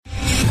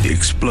The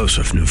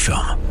explosive new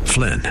film,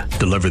 Flynn,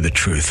 deliver the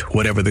truth,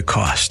 whatever the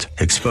cost,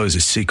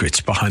 exposes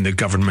secrets behind the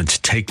government's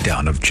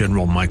takedown of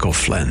General Michael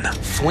Flynn.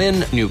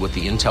 Flynn knew what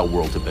the intel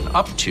world had been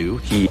up to.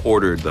 He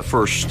ordered the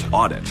first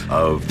audit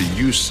of the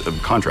use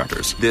of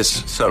contractors.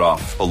 This set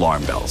off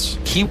alarm bells.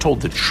 He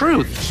told the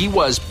truth. He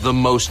was the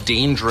most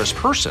dangerous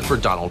person for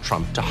Donald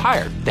Trump to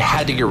hire. They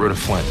had to get rid of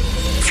Flynn.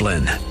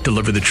 Flynn,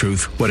 deliver the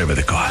truth, whatever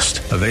the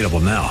cost. Available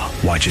now.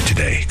 Watch it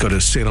today. Go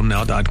to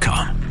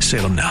salemnow.com.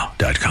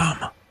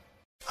 salemnow.com.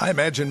 I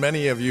imagine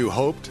many of you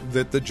hoped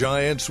that the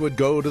Giants would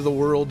go to the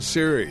World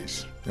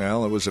Series.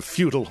 Well, it was a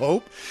futile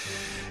hope.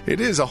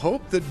 It is a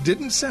hope that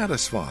didn't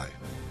satisfy.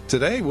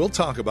 Today, we'll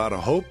talk about a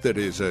hope that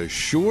is a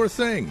sure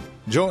thing.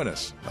 Join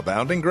us,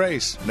 Abounding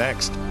Grace,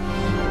 next.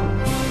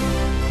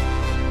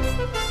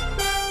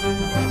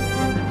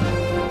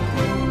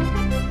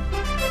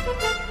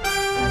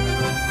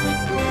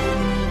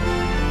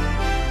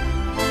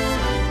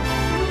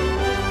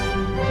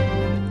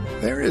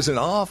 There is an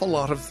awful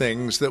lot of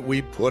things that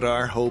we put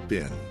our hope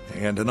in,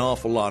 and an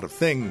awful lot of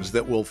things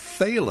that will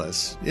fail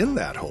us in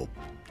that hope.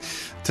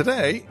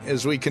 Today,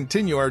 as we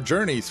continue our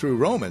journey through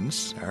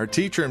Romans, our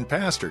teacher and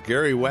pastor,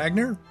 Gary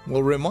Wagner,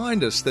 will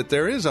remind us that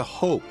there is a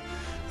hope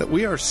that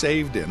we are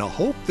saved in, a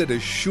hope that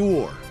is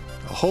sure,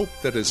 a hope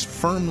that is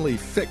firmly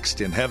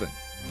fixed in heaven.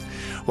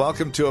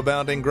 Welcome to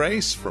Abounding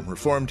Grace from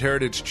Reformed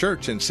Heritage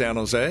Church in San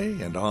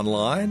Jose and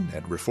online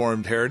at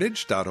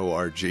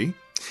reformedheritage.org.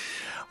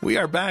 We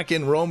are back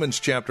in Romans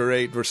chapter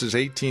 8, verses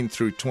 18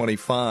 through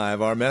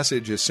 25. Our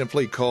message is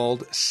simply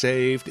called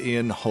Saved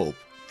in Hope.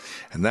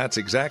 And that's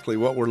exactly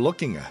what we're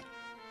looking at.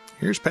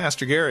 Here's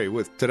Pastor Gary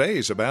with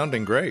today's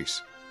Abounding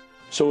Grace.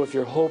 So if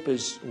your hope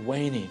is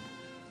waning,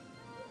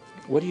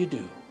 what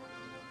do?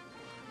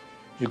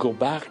 You go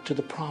back to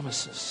the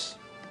promises.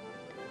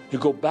 You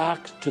go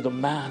back to the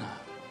manna.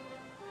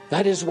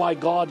 That is why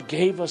God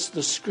gave us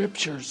the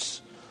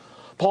Scriptures.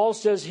 Paul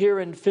says here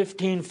in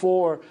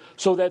 15:4,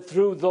 so that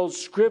through those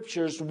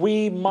Scriptures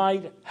we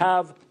might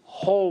have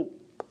hope.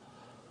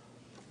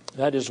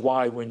 That is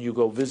why when you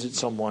go visit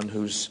someone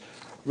who's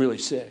really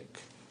sick,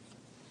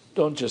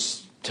 don't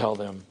just tell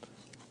them,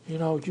 you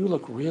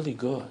look really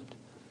good.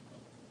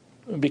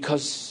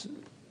 Because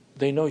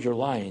they know you're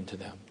lying to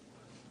them.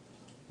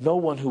 No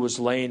one who is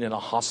laying in a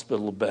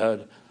hospital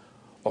bed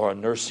or a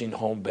nursing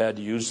home bed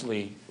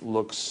usually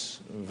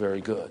looks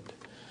very good.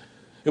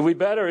 It would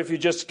be better if you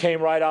just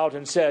came right out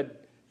and said,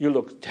 you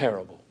look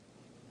terrible.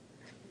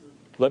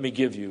 Let me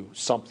give you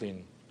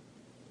something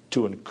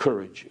to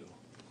encourage you.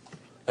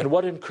 And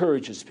what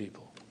encourages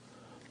people?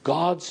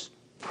 God's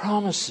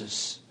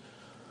promises.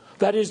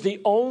 That is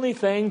the only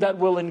thing that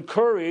will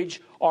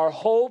encourage our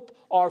hope,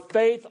 our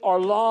faith, our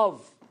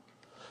love.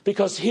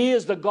 Because He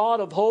is the God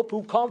of hope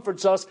who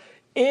comforts us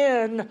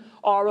in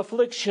our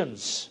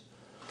afflictions.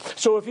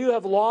 So if you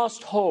have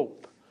lost hope,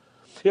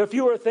 if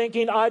you are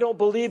thinking, I don't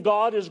believe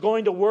God is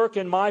going to work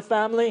in my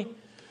family,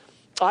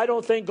 I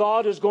don't think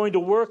God is going to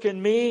work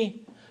in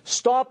me,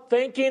 stop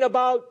thinking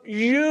about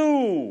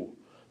you.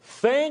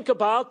 Think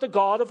about the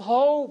God of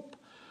hope.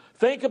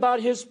 Think about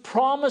His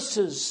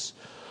promises.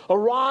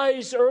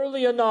 Arise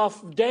early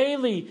enough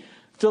daily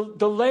to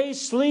delay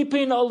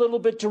sleeping a little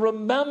bit to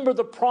remember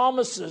the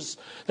promises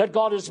that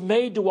God has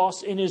made to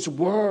us in His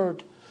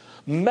Word.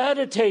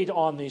 Meditate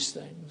on these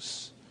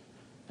things.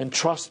 And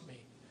trust me,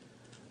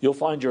 you'll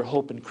find your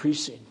hope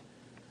increasing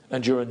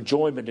and your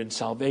enjoyment in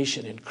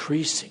salvation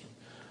increasing.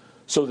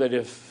 So that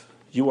if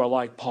you are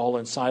like Paul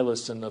and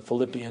Silas in the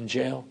Philippian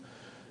jail,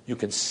 you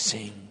can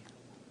sing.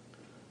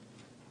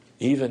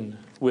 Even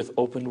with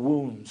open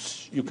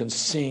wounds, you can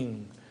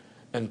sing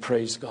and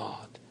praise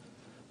God.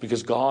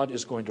 Because God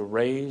is going to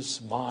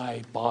raise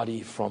my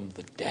body from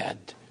the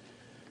dead.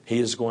 He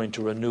is going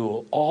to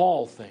renew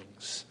all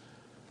things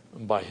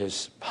by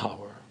His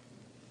power.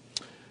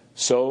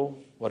 So,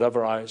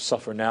 whatever I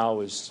suffer now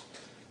is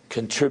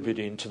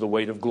contributing to the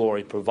weight of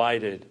glory,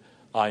 provided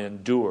I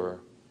endure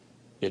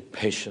it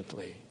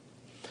patiently.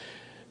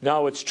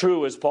 Now, it's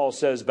true, as Paul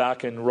says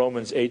back in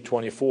Romans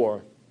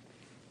 8:24,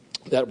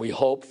 that we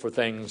hope for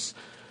things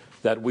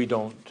that we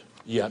don't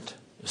yet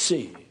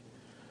see.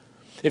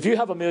 If you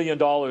have $1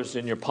 million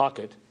in your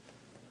pocket,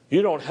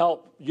 you don't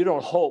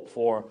hope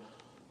for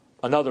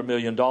another $1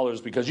 million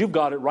because you've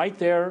got it right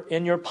there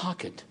in your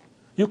pocket.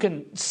 You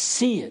can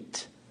see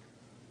it.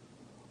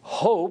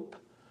 Hope,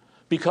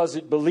 because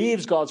it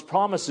believes God's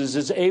promises,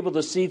 is able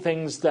to see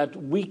things that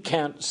we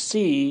can't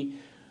see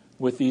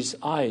with these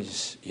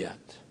eyes yet.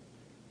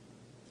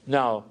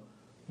 Now,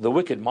 the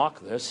wicked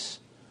mock this,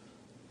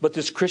 but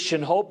this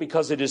Christian hope,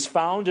 because it is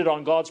founded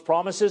on God's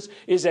promises,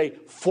 is a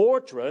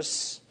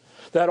fortress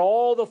that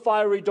all the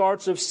fiery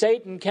darts of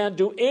Satan can't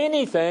do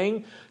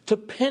anything to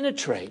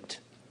penetrate.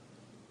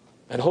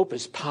 And hope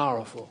is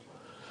powerful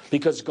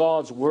because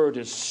God's Word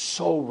is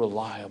so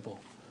reliable.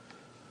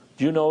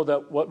 Do you know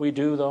that what we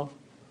do, though?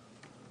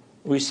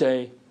 We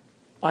say,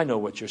 I know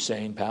what you're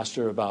saying,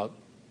 Pastor, about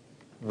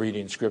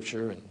reading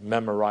Scripture and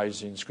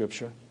memorizing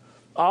Scripture.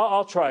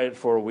 I'll try it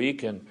for a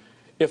week, and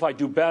if I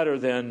do better,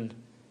 then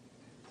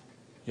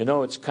You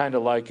know, it's kind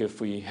of like if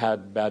we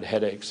had bad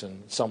headaches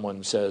and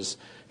someone says,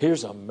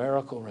 here's a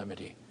miracle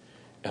remedy.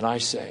 And I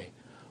say,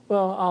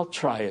 well, I'll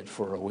try it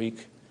for a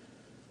week.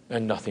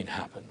 And nothing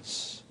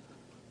happens.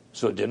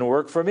 So it didn't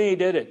work for me,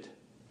 did it?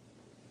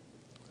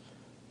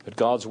 But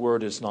God's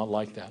word is not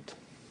like that.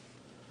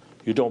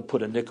 You don't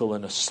put a nickel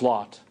in a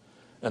slot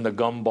and the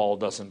gumball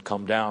doesn't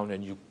come down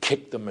and you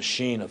kick the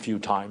machine a few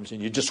times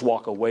and you just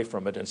walk away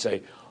from it and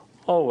say,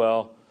 oh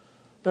well,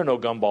 there are no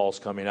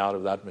gumballs coming out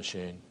of that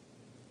machine.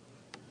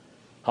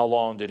 How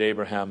long did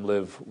Abraham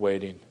live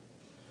waiting?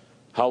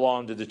 How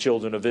long did the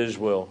children of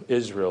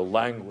Israel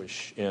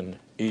languish in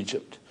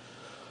Egypt?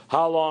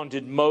 How long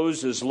did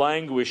Moses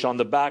languish on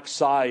the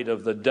backside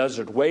of the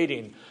desert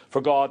waiting for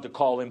God to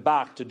call him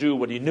back to do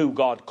what he knew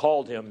God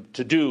called him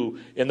to do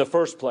in the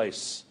first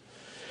place?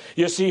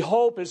 You see,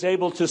 hope is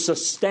able to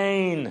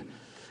sustain,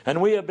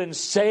 and we have been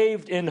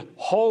saved in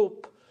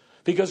hope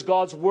because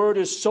God's word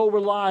is so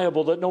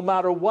reliable that no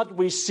matter what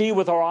we see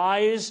with our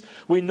eyes,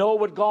 we know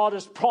what God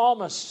has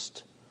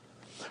promised.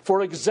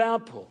 For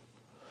example,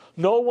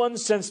 no one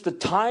since the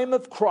time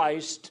of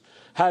Christ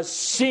has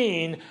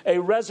seen a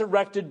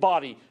resurrected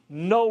body.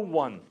 No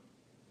one.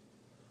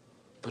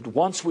 But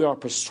once we are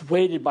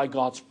persuaded by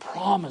God's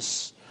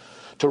promise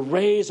to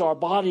raise our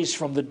bodies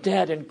from the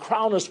dead and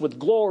crown us with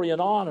glory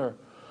and honor,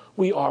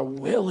 we are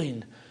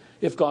willing,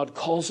 if God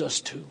calls us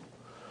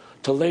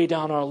to lay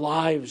down our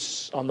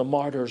lives on the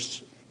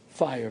martyr's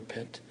fire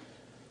pit.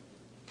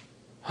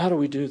 How do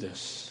we do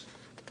this?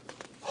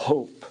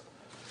 Hope.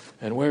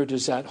 And where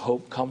does that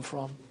hope come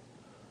from?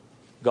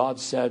 God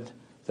said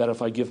that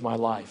if I give my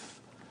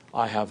life,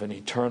 I have an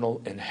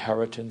eternal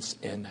inheritance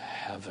in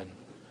heaven.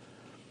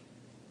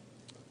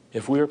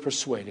 If we are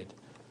persuaded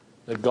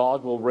that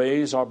God will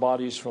raise our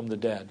bodies from the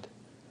dead,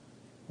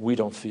 we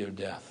don't fear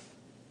death.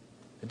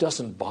 It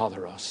doesn't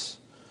bother us.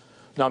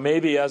 Now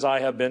maybe, as I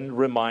have been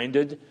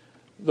reminded,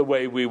 the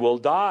way we will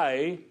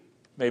die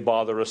may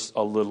bother us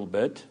a little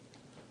bit,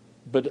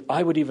 but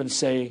I would even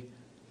say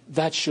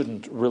that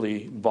shouldn't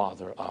really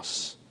bother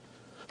us.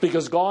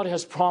 Because God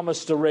has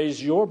promised to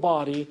raise your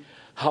body,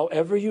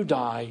 however you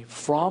die,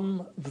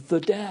 from the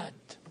dead.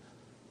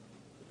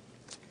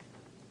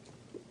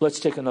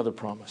 Let's take another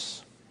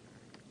promise.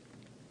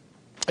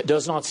 It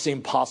does not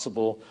seem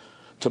possible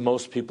to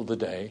most people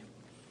today,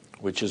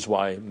 which is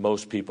why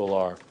most people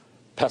are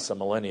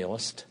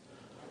pessimillennialist,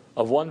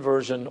 of one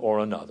version or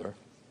another.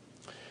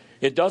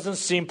 It doesn't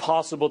seem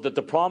possible that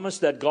the promise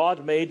that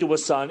God made to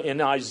his son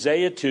in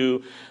Isaiah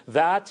 2,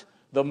 that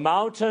the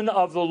mountain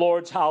of the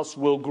Lord's house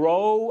will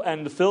grow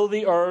and fill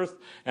the earth,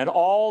 and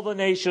all the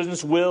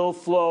nations will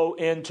flow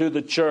into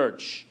the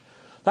church.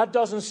 That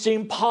doesn't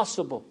seem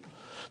possible.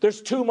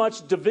 There's too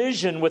much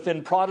division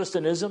within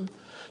Protestantism,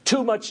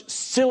 too much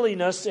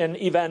silliness in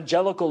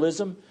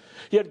evangelicalism.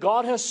 Yet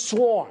God has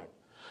sworn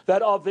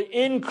that of the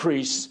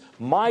increase,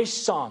 my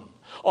son,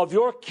 of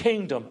your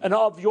kingdom and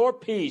of your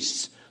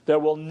peace, there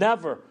will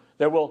never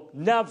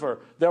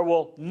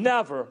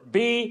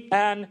be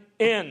an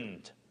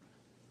end.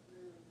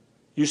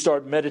 You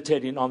start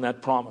meditating on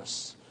that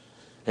promise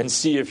and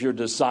see if your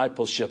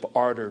discipleship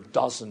ardor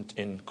doesn't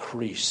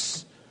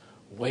increase.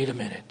 Wait a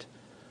minute.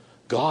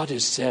 God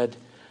has said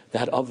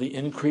that of the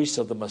increase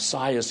of the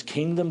Messiah's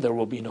kingdom, there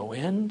will be no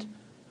end.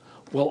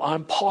 Well,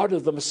 I'm part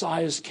of the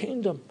Messiah's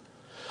kingdom.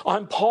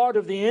 I'm part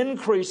of the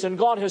increase, and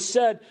God has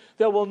said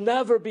there will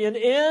never be an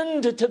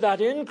end to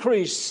that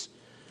increase.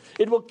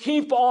 It will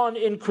keep on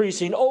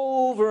increasing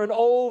over and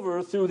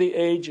over through the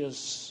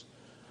ages.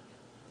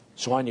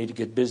 So I need to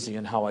get busy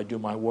in how I do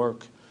my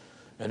work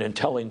and in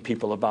telling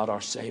people about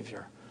our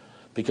Savior,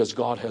 because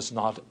God has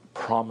not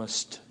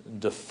promised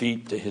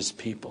defeat to his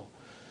people.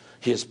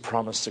 He has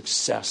promised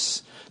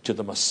success to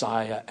the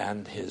Messiah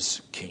and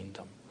his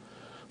kingdom.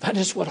 That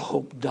is what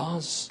hope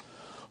does.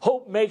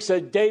 Hope makes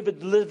a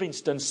David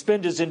Livingstone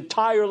spend his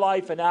entire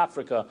life in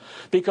Africa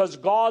because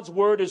God's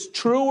word is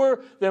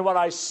truer than what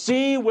I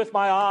see with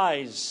my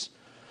eyes.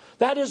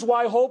 That is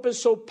why hope is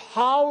so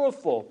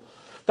powerful.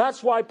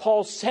 That's why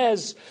Paul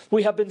says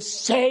we have been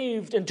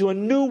saved into a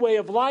new way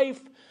of life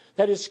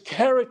that is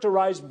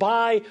characterized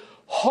by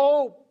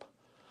hope.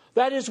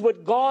 That is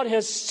what God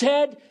has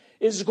said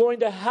is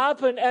going to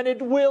happen, and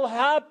it will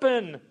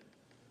happen.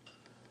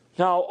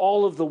 Now,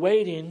 all of the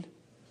waiting,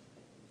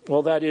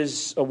 well, that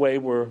is a way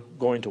we're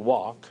going to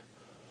walk.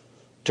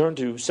 Turn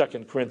to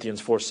 2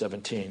 Corinthians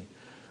 4:17.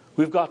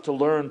 We've got to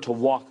learn to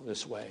walk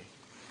this way.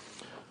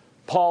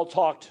 Paul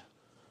talked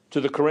to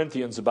the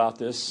Corinthians about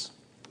this,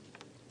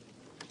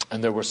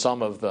 and there were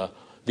some of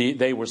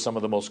they were some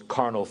of the most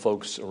carnal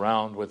folks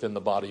around within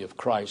the body of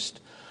Christ.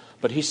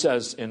 But he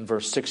says in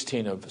verse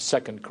 16 of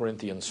 2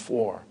 Corinthians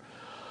 4,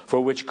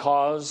 "For which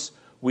cause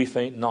we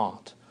faint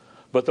not.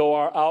 But though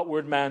our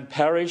outward man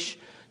perish,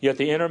 yet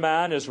the inner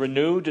man is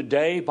renewed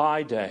day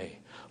by day.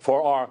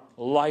 For our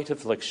light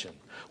affliction,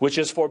 which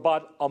is for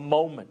but a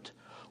moment,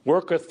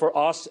 worketh for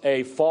us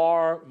a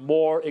far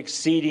more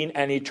exceeding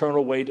and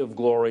eternal weight of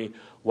glory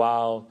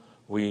while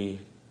we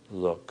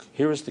look."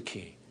 Here is the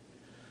key.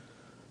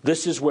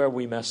 This is where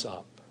we mess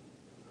up.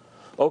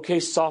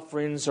 Okay,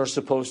 sufferings are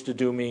supposed to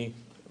do me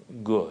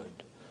good,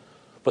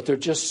 but they're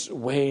just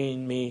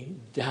weighing me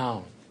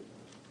down.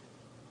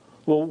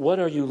 Well, what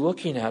are you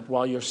looking at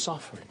while you're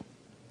suffering?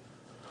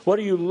 What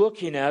are you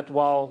looking at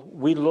while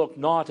we look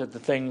not at the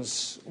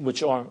things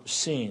which are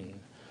seen?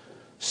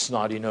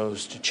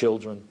 Snotty-nosed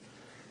children,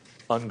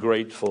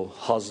 ungrateful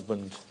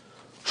husband,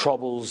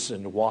 troubles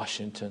in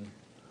Washington,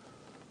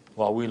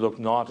 while we look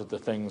not at the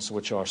things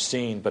which are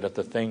seen, but at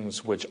the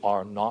things which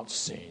are not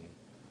seen.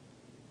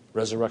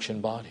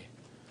 Resurrection body,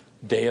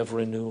 day of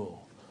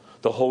renewal,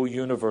 the whole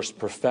universe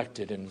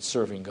perfected in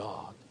serving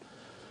God.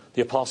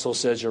 The apostle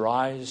says your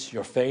eyes,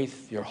 your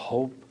faith, your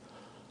hope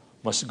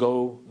must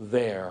go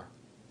there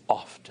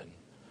often.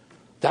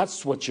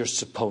 That's what you're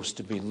supposed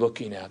to be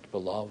looking at,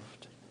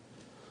 beloved.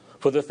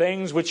 For the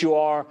things which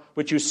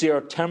you see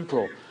are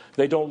temporal.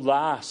 They don't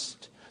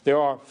last. They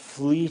are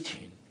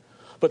fleeting.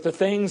 But the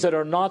things that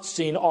are not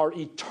seen are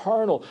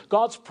eternal.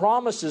 God's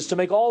promises to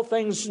make all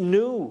things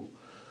new.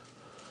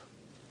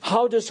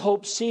 How does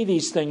hope see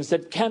these things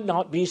that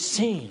cannot be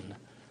seen?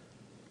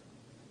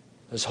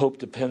 As hope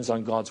depends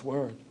on God's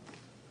word.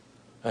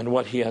 And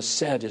what he has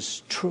said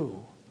is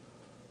true.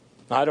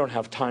 I don't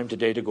have time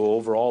today to go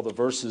over all the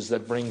verses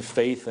that bring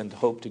faith and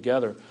hope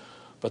together,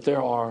 but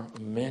there are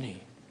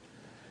many.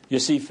 You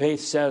see, faith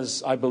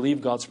says, I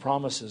believe God's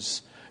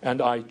promises, and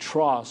I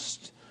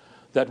trust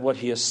that what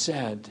he has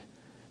said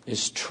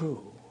is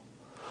true.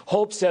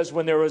 Hope says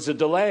when there is a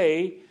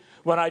delay,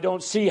 when I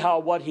don't see how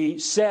what he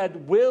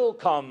said will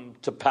come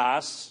to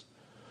pass,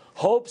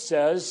 hope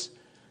says,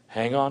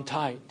 hang on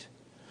tight,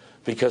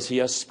 because he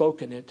has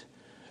spoken it,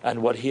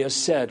 and what he has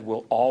said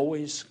will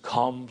always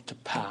come to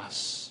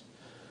pass.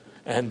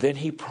 And then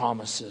he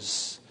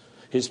promises,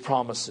 his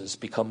promises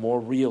become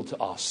more real to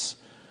us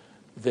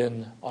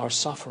than our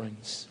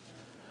sufferings.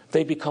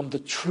 They become the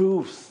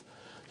truth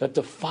that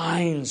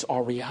defines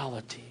our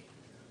reality.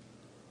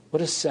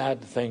 What a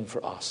sad thing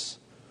for us.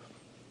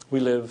 We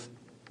live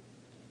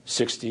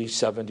 60,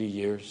 70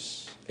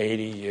 years,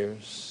 80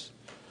 years.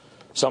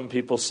 Some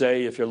people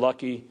say if you're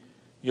lucky,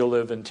 you'll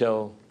live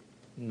until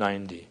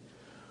 90.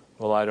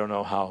 Well, I don't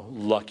know how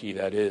lucky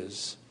that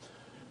is.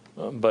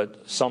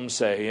 But some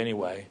say,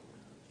 anyway,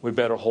 we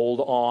better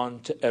hold on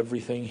to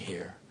everything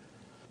here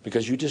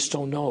because you just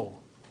don't know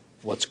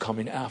what's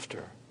coming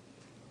after.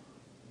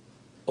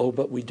 Oh,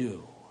 but we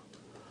do.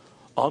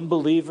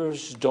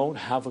 Unbelievers don't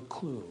have a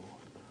clue.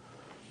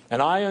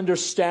 And I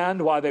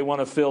understand why they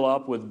want to fill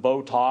up with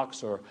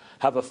Botox or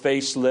have a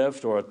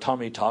facelift or a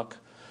tummy tuck.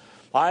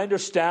 I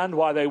understand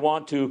why they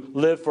want to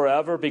live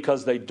forever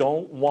because they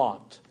don't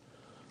want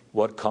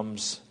what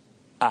comes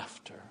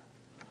after.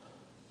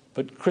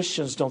 But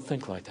Christians don't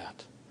think like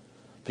that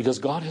because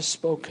God has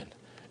spoken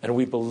and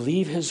we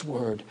believe his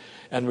word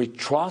and we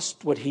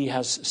trust what he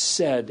has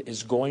said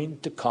is going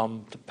to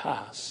come to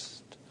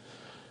pass.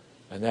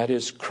 And that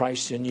is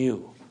Christ in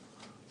you,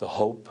 the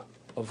hope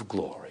of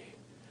glory.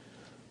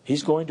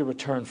 He's going to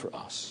return for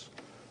us.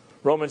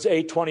 Romans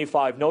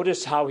 8:25,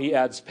 notice how he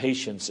adds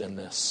patience in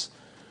this.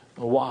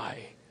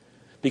 Why?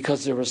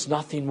 Because there is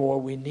nothing more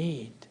we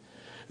need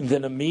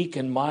than a meek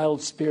and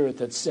mild spirit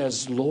that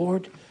says,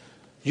 Lord,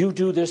 you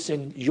do this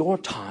in your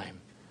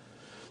time.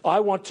 I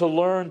want to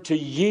learn to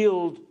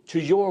yield to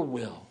your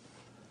will.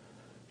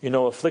 You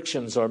know,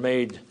 afflictions are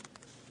made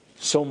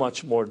so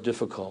much more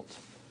difficult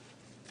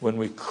when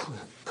we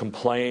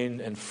complain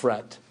and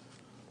fret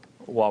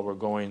while we're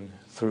going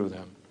through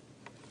them.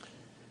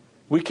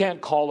 We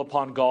can't call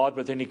upon God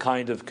with any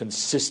kind of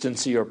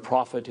consistency or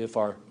profit if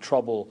our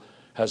trouble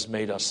has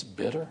made us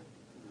bitter.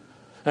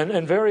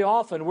 And very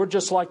often we're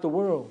just like the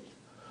world.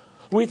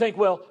 We think,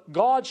 well,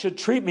 God should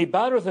treat me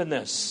better than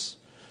this.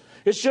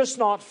 It's just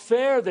not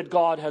fair that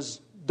God has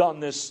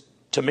done this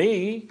to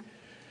me.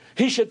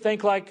 He should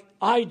think like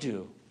I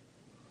do.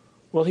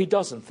 Well, he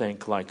doesn't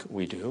think like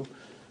we do.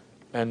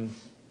 And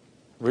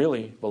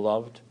really,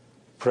 beloved,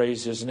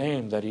 praise his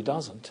name that he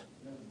doesn't.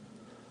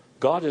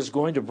 God is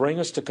going to bring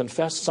us to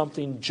confess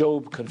something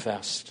Job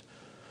confessed.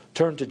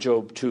 Turn to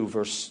Job 2,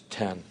 verse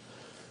 10.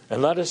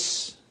 And let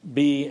this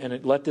be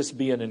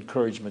an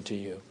encouragement to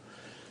you.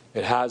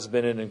 It has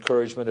been an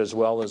encouragement as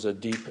well as a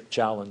deep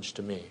challenge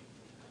to me.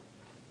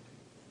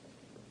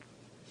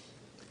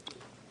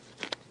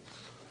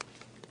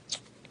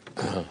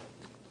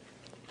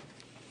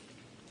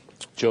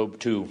 Job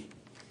 2,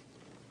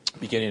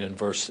 beginning in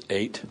verse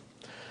 8.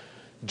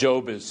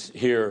 Job is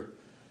here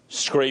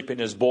scraping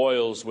his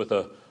boils with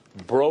a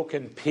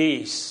broken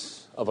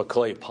piece of a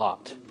clay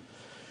pot.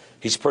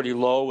 He's pretty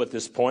low at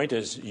this point,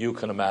 as you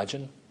can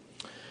imagine.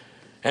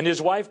 And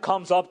his wife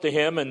comes up to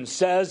him and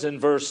says in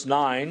verse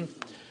 9,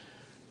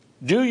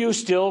 do you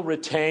still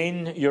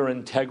retain your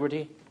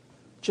integrity?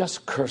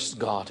 Just curse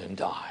God and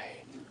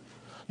die.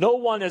 No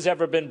one has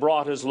ever been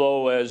brought as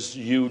low as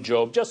you,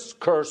 Job. Just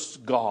curse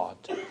God.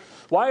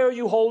 Why are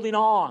you holding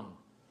on?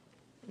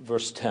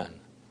 Verse 10.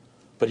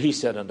 But he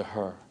said unto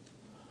her,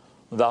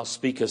 thou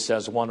speakest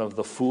as one of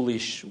the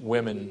foolish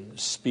women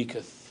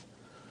speaketh.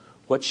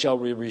 What shall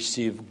we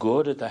receive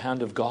good at the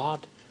hand of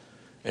God?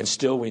 And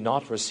still we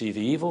not receive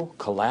evil,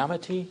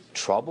 calamity,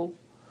 trouble.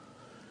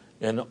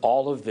 And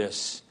all of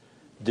this,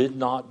 did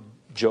not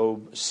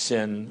Job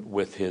sin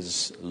with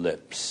his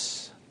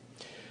lips?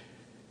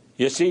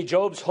 You see,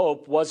 Job's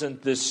hope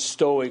wasn't this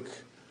stoic,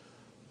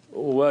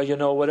 well, you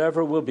know,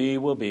 whatever will be,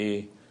 will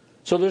be.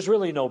 So there's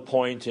really no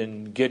point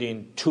in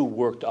getting too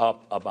worked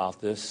up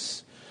about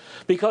this,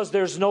 because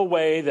there's no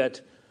way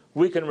that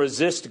we can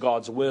resist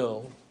God's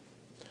will.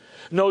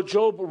 No,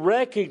 Job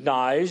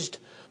recognized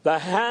the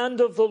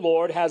hand of the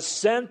Lord has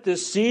sent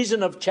this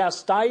season of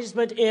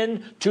chastisement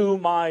into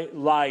my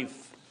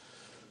life.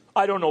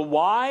 I don't know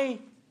why.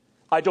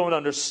 I don't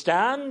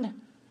understand.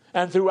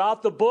 And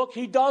throughout the book,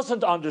 he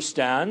doesn't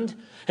understand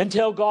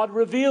until God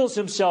reveals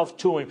himself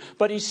to him.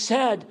 But he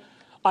said,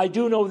 I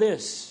do know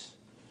this.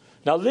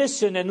 Now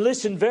listen, and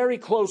listen very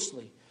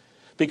closely,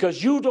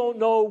 because you don't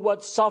know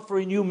what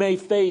suffering you may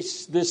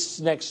face this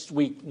next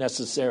week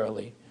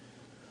necessarily.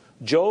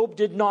 Job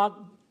did not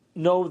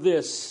know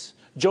this.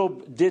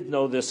 Job did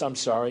know this,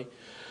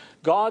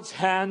 God's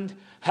hand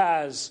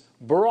has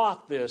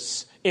brought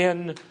this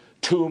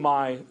into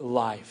my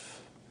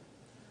life.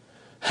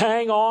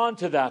 Hang on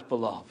to that,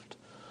 beloved.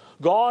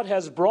 God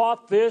has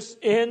brought this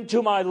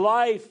into my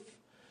life.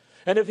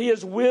 And if he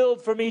has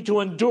willed for me to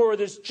endure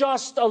this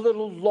just a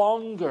little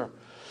longer,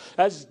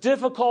 as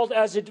difficult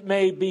as it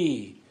may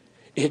be,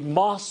 it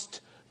must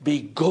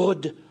be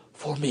good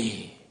for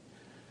me.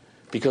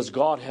 Because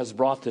God has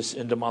brought this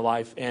into my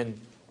life and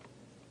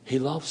he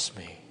loves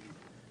me.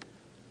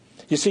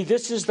 You see,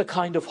 this is the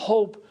kind of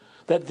hope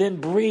that then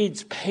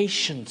breeds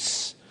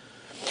patience.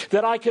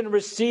 That I can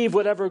receive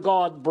whatever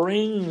God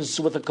brings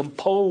with a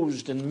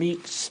composed and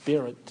meek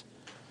spirit.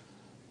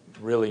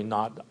 Really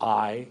not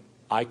I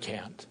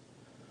can't.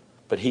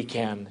 But he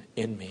can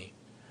in me.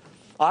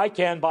 I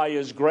can, by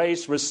his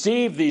grace,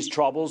 receive these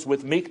troubles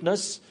with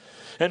meekness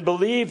and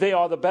believe they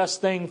are the best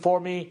thing for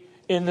me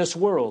in this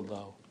world,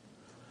 though.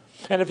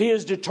 And if he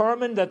is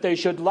determined that they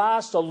should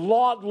last a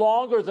lot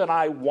longer than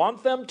I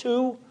want them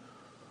to,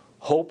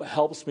 hope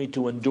helps me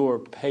to endure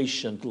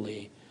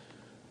patiently,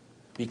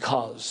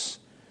 because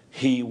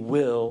he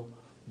will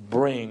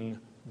bring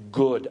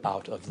good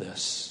out of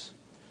this.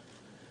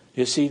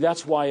 You see,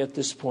 that's why at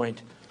this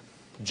point,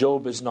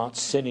 Job is not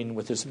sinning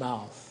with his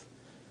mouth.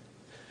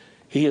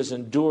 He is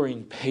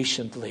enduring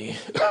patiently.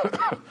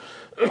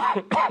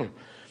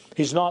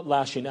 He's not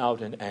lashing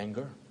out in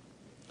anger.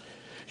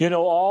 You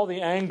know, all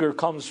the anger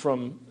comes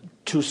from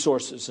two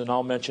sources, and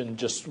I'll mention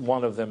just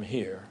one of them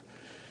here.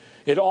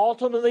 It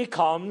ultimately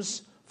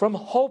comes from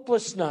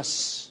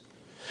hopelessness.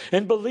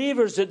 And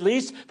believers, at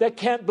least, that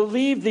can't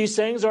believe these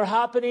things are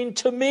happening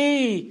to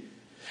me.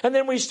 And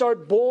then we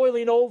start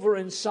boiling over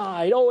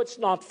inside. Oh, it's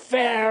not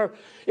fair.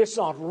 It's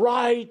not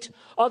right.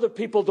 Other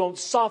people don't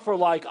suffer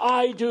like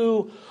I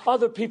do.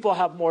 Other people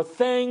have more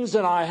things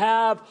than I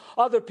have.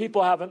 Other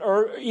people have an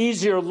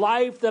easier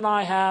life than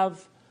I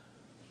have.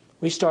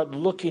 We start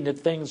looking at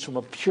things from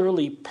a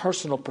purely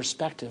personal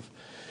perspective.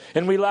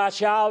 And we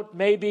lash out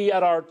maybe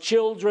at our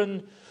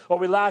children, or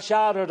we lash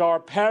out at our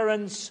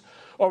parents,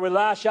 or we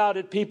lash out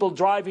at people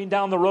driving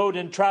down the road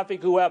in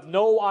traffic who have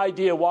no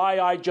idea why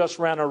I just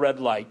ran a red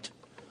light.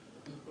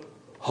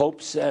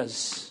 Hope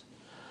says,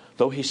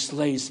 though he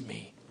slays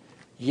me,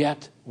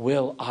 yet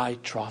will I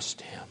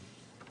trust him.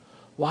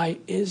 Why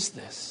is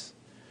this?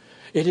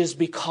 It is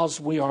because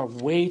we are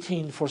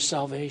waiting for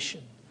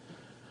salvation.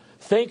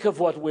 Think of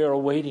what we are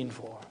waiting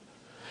for.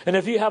 And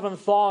if you haven't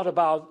thought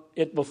about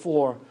it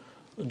before,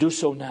 do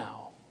so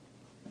now.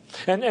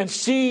 And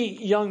see,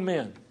 young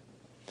men,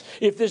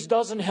 if this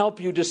doesn't help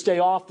you to stay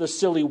off the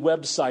silly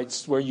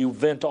websites where you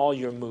vent all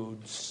your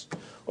moods,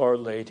 or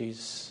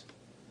ladies,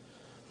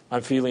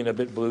 I'm feeling a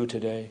bit blue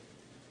today.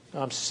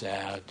 I'm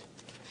sad.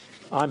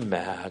 I'm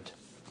mad.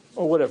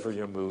 Or whatever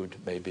your mood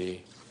may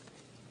be.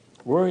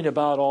 Worrying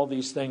about all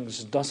these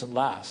things doesn't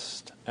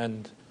last.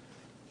 And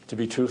to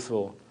be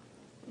truthful,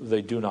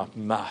 they do not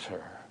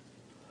matter.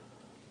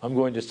 I'm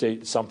going to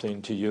say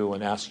something to you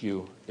and ask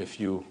you if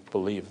you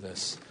believe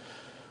this.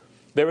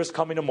 There is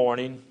coming a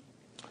morning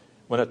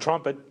when a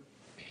trumpet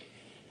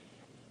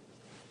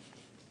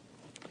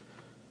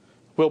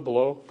will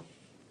blow,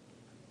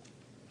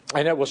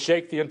 and it will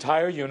shake the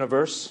entire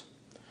universe,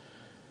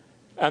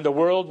 and the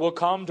world will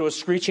come to a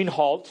screeching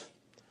halt,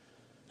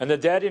 and the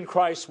dead in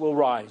Christ will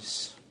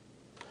rise.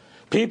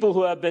 People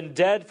who have been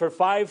dead for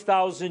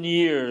 5,000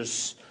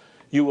 years,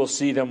 you will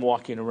see them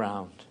walking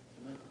around.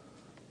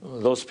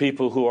 Those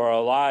people who are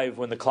alive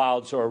when the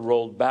clouds are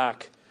rolled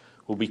back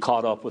will be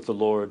caught up with the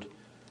Lord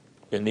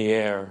in the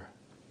air,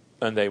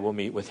 and they will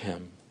meet with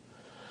him.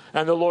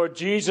 And the Lord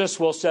Jesus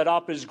will set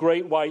up his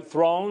great white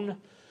throne,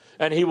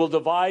 and he will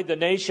divide the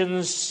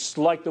nations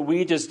like the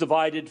wheat is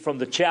divided from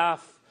the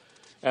chaff,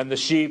 and the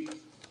sheep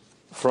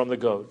from the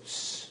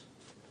goats.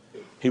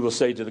 He will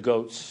say to the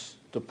goats,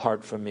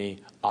 "Depart from me,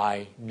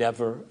 I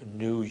never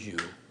knew you,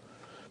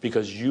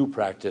 because you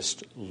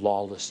practiced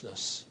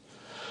lawlessness."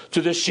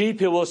 To the sheep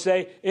he will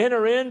say,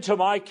 "Enter into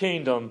my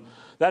kingdom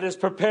that is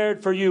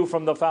prepared for you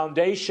from the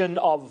foundation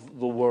of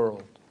the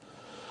world."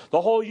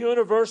 The whole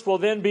universe will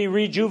then be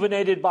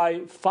rejuvenated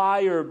by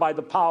fire, by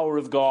the power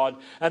of God.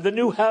 And the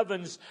new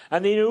heavens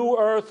and the new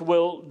earth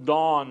will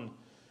dawn,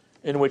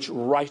 in which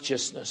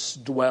righteousness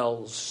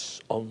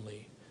dwells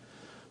only.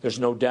 There's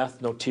no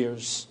death, no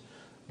tears,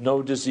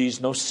 no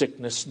disease, no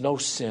sickness, no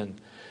sin.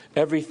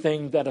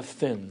 Everything that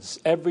offends,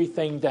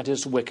 everything that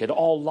is wicked,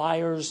 all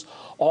liars,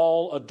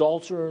 all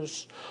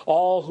adulterers,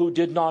 all who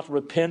did not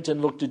repent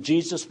and look to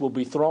Jesus will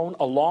be thrown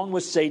along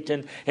with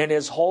Satan and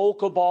his whole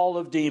cabal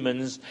of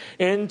demons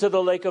into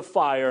the lake of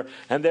fire,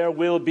 and there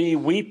will be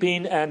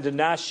weeping and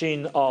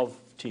gnashing of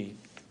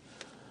teeth.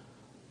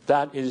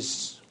 That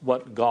is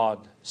what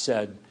God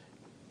said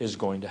is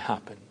going to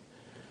happen.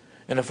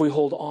 And if we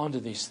hold on to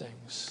these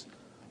things,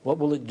 what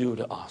will it do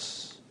to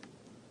us?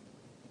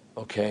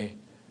 Okay,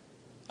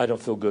 I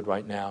don't feel good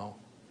right now.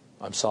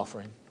 I'm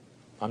suffering.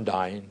 I'm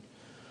dying.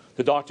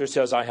 The doctor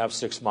says I have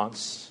 6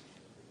 months.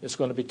 It's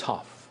going to be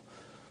tough.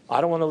 I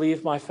don't want to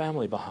leave my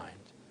family behind.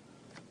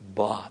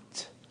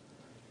 But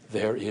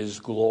there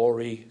is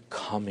glory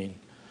coming.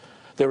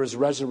 There is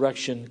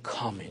resurrection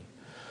coming.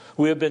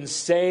 We have been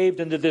saved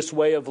into this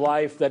way of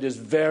life that is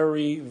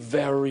very,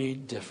 very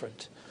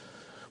different.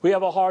 We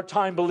have a hard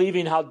time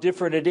believing how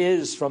different it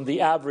is from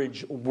the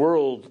average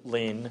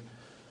worldling.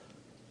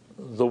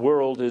 The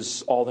world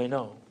is all they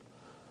know.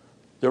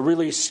 They're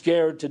really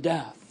scared to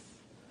death.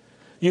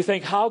 You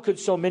think, how could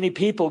so many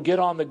people get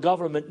on the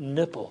government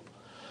nipple?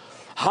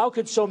 How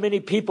could so many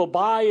people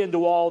buy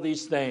into all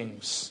these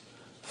things?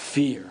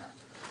 Fear.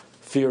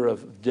 Fear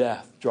of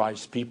death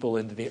drives people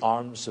into the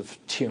arms of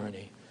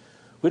tyranny.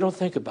 We don't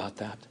think about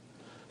that.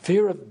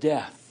 Fear of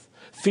death.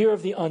 Fear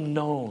of the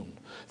unknown.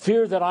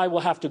 Fear that I will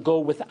have to go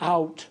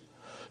without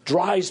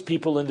drives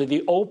people into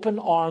the open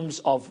arms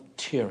of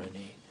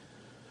tyranny.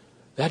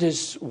 That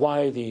is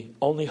why the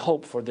only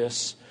hope for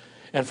this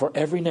and for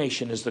every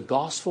nation is the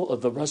gospel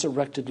of the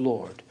resurrected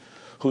Lord,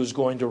 who is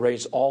going to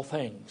raise all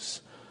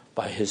things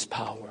by his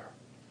power.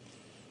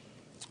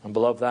 And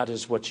beloved, that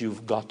is what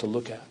you've got to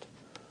look at.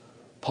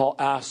 Paul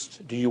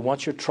asked, do you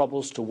want your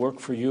troubles to work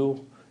for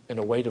you in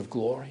a weight of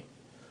glory?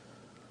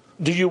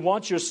 Do you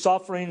want your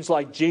sufferings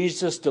like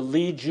Jesus to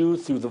lead you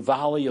through the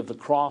valley of the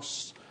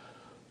cross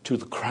to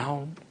the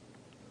crown?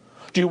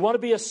 Do you want to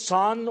be a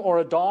son or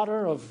a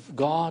daughter of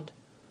God?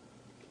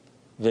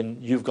 Then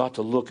you've got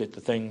to look at the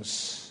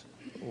things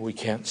we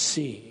can't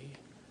see.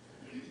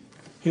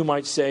 You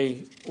might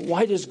say,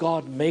 why does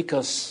God make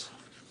us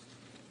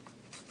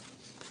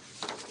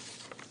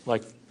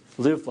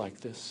live like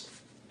this?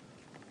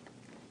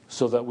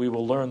 So that we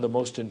will learn the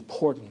most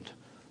important,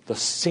 the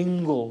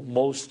single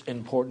most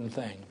important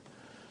thing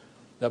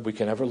that we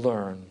can ever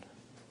learn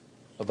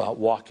about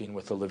walking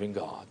with the living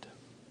God.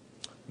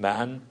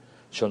 Man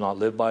shall not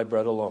live by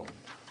bread alone,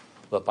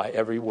 but by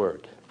every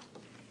word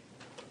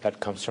that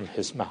comes from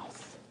his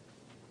mouth.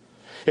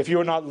 If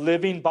you are not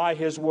living by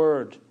his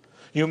word,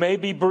 you may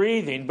be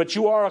breathing, but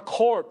you are a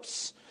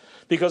corpse,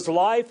 because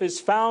life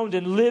is found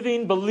in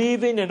living,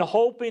 believing, and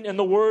hoping in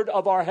the word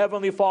of our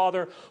Heavenly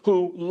Father,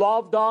 who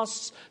loved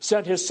us,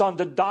 sent his Son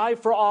to die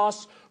for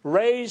us,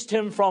 raised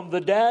him from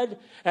the dead,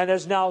 and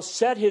has now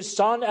set his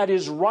Son at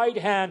his right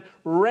hand,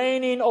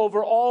 reigning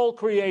over all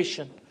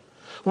creation.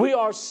 We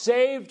are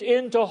saved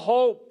into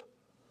hope.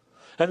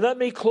 And let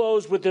me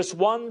close with this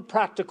one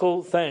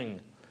practical thing.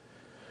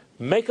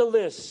 Make a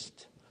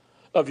list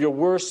of your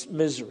worst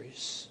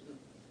miseries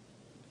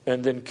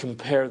and then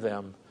compare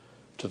them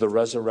to the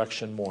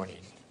resurrection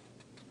morning.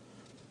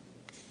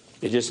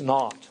 Is it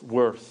not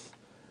worth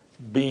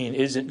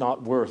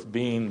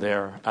being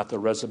there at the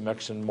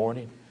resurrection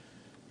morning?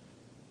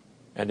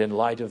 And in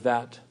light of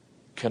that,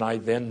 can I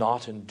then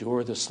not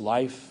endure this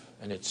life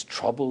and its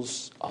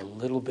troubles a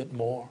little bit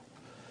more?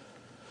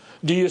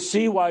 Do you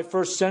see why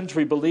first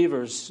century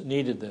believers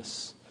needed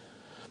this?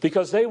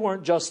 Because they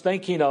weren't just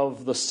thinking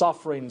of the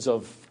sufferings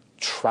of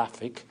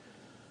traffic.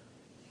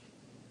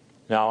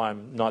 Now,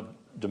 I'm not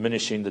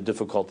diminishing the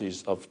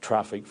difficulties of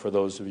traffic for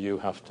those of you who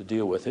have to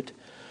deal with it.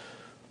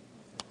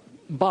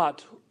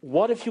 But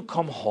what if you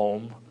come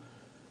home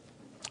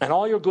and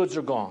all your goods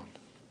are gone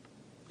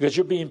because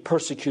you're being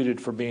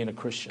persecuted for being a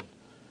Christian,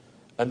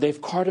 and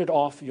they've carted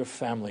off your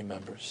family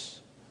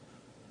members?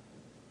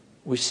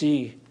 We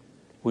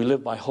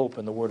live by hope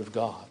in the Word of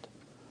God,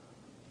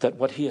 that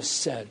what he has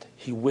said,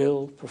 he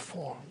will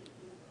perform.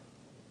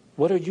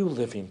 What are you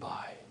living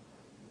by?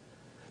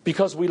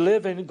 Because we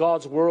live in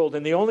God's world,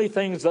 and the only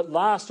things that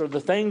last are the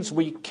things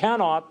we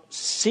cannot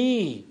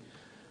see.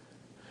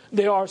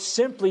 They are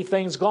simply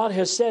things God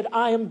has said,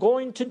 I am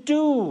going to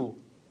do.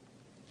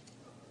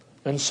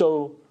 And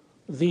so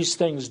these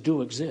things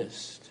do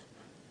exist.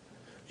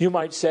 You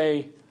might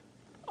say,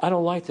 I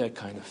don't like that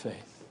kind of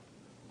faith.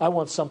 I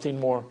want something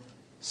more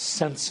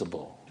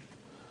sensible.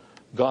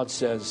 God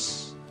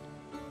says,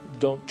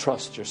 don't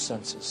trust your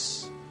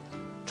senses.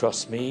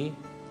 Trust me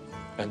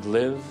and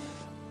live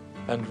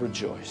and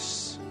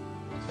rejoice.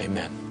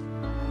 Amen.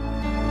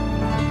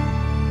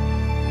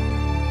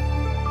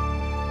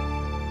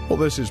 Well,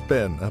 this has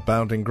been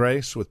Abounding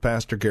Grace with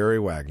Pastor Gary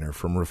Wagner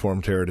from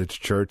Reformed Heritage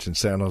Church in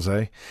San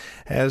Jose.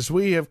 As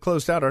we have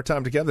closed out our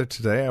time together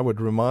today, I would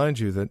remind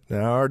you that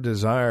our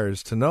desire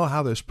is to know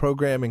how this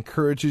program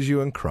encourages you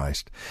in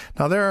Christ.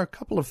 Now, there are a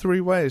couple of 3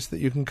 ways that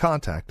you can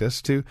contact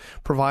us to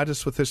provide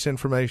us with this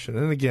information.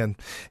 And again,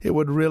 it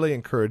would really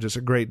encourage us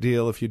a great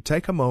deal if you'd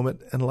take a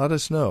moment and let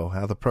us know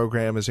how the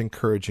program is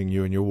encouraging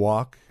you in your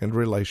walk and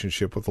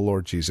relationship with the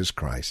Lord Jesus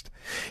Christ.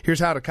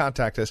 Here's how to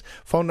contact us.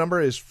 Phone number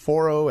is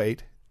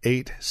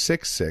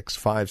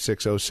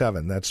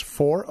 408-866-5607. That's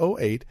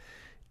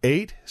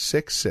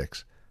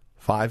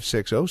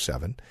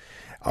 408-866-5607.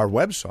 Our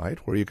website,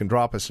 where you can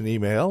drop us an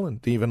email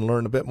and even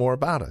learn a bit more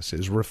about us,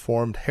 is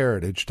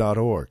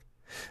reformedheritage.org.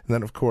 And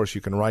then, of course,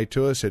 you can write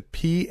to us at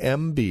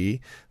PMB,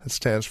 that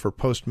stands for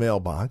Post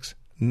Mailbox,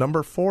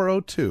 number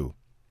 402,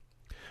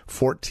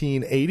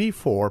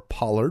 1484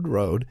 Pollard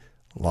Road,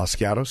 Los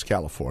Gatos,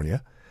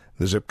 California.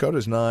 The zip code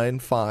is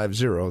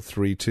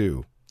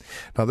 95032.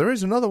 Now, there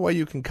is another way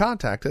you can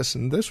contact us,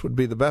 and this would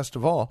be the best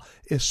of all,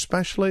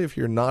 especially if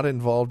you're not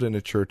involved in a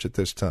church at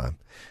this time.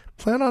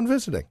 Plan on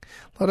visiting.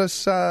 Let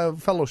us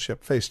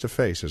fellowship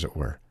face-to-face, as it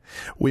were.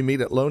 We meet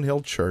at Lone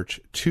Hill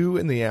Church, 2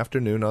 in the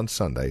afternoon on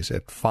Sundays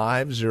at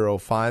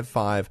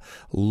 5055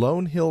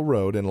 Lone Hill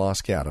Road in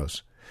Los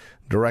Gatos.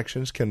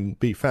 Directions can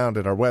be found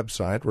at our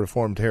website,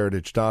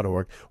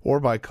 reformedheritage.org, or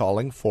by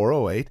calling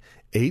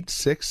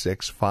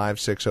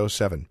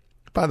 408-866-5607.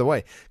 By the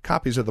way,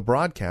 copies of the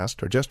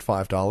broadcast are just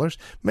 $5.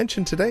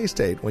 Mention today's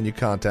date when you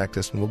contact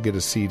us, and we'll get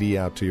a CD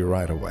out to you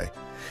right away.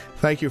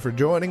 Thank you for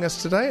joining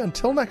us today.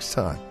 Until next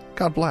time,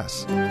 God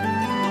bless.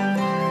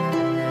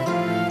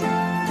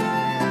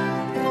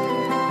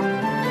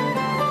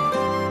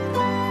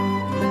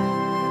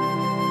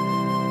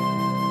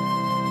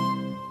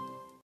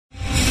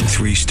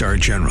 3-star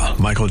General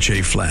Michael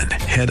J. Flynn,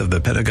 head of the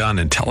Pentagon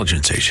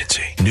Intelligence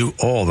Agency, knew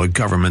all the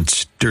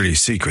government's dirty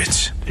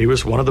secrets. He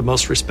was one of the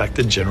most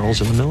respected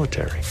generals in the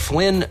military.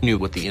 Flynn knew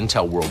what the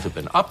intel world had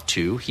been up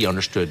to. He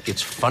understood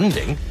its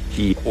funding.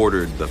 He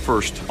ordered the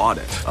first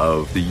audit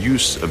of the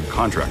use of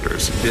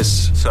contractors.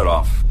 This set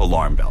off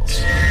alarm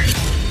bells.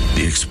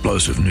 The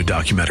explosive new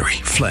documentary,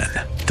 Flynn,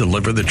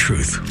 Deliver the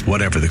Truth,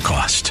 Whatever the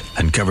Cost,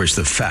 uncovers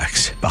the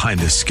facts behind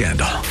this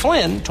scandal.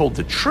 Flynn told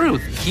the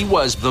truth. He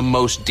was the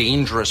most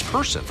dangerous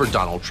person for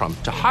Donald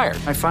Trump to hire.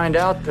 I find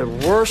out the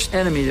worst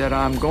enemy that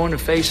I'm going to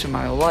face in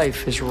my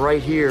life is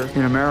right here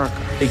in America.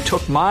 They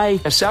took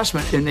my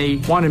assessment and they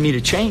wanted me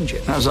to change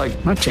it. And I was like,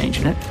 I'm not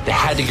changing it. They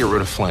had to get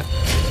rid of Flynn.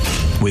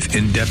 With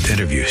in-depth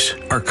interviews,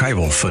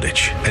 archival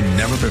footage, and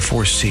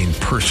never-before-seen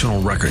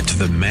personal records of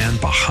the man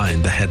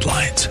behind the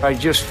headlines. I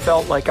just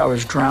felt like I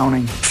was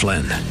drowning.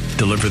 Flynn,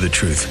 Deliver the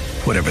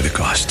Truth, Whatever the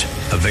Cost.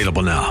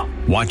 Available now.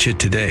 Watch it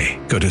today.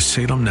 Go to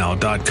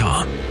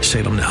salemnow.com.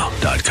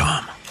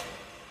 salemnow.com.